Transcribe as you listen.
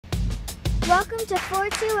Welcome to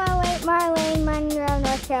 4208 Marlene, Monroe,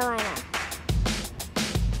 North Carolina.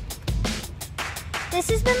 This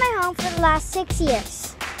has been my home for the last 6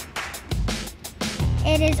 years.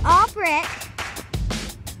 It is all brick.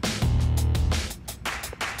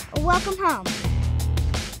 Welcome home.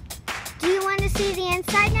 Do you want to see the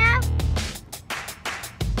inside now?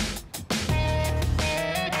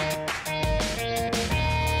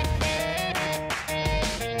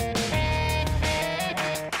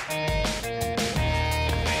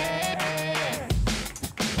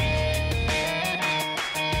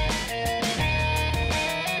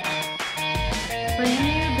 Brand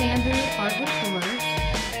new bamboo hardwood floors.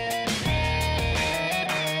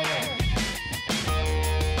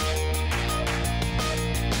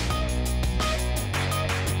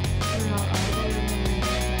 They're all elevated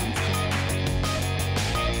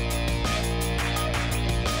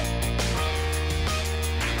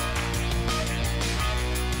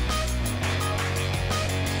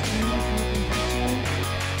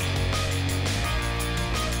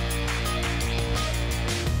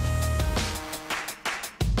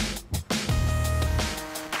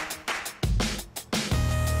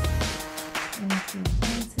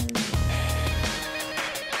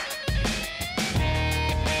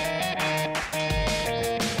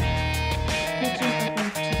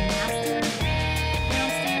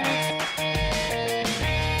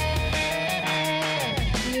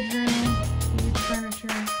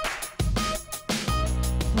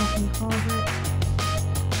and closet,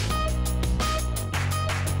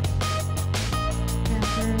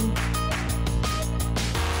 bathroom,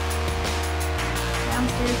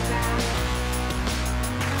 downstairs bath,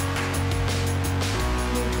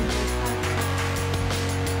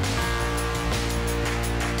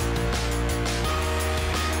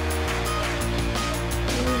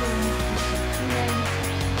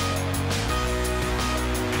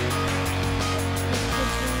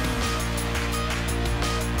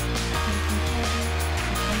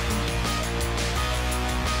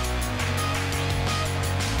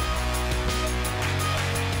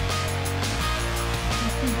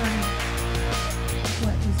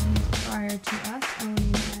 what was used prior to us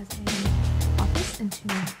owning as an office into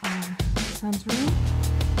our son's room.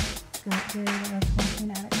 It's got very large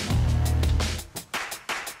walk-in attic.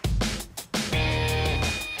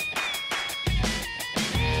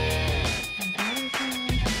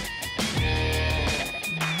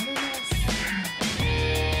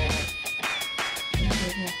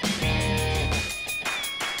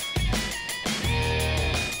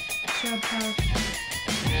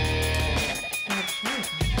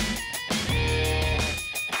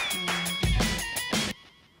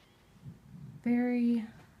 Very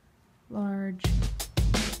large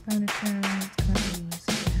furniture that's currently used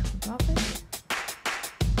as an office.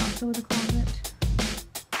 Also with a closet.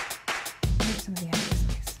 Here's some of the attic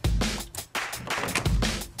space.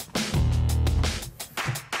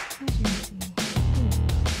 As you can see, really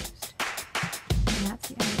well used. And that's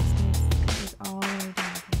the attic space that goes all the way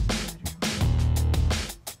down to the bedroom.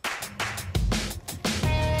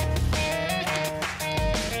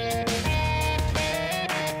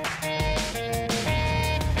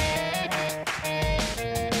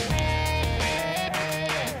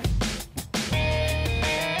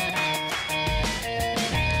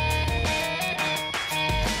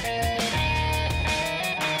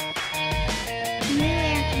 New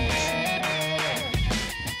air conditioning.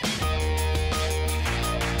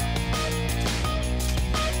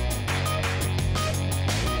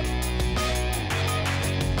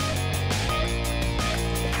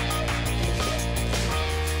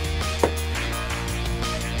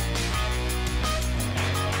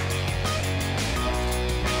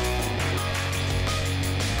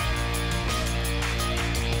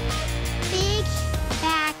 Big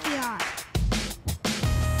backyard.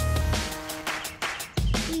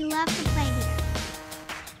 We love to play here.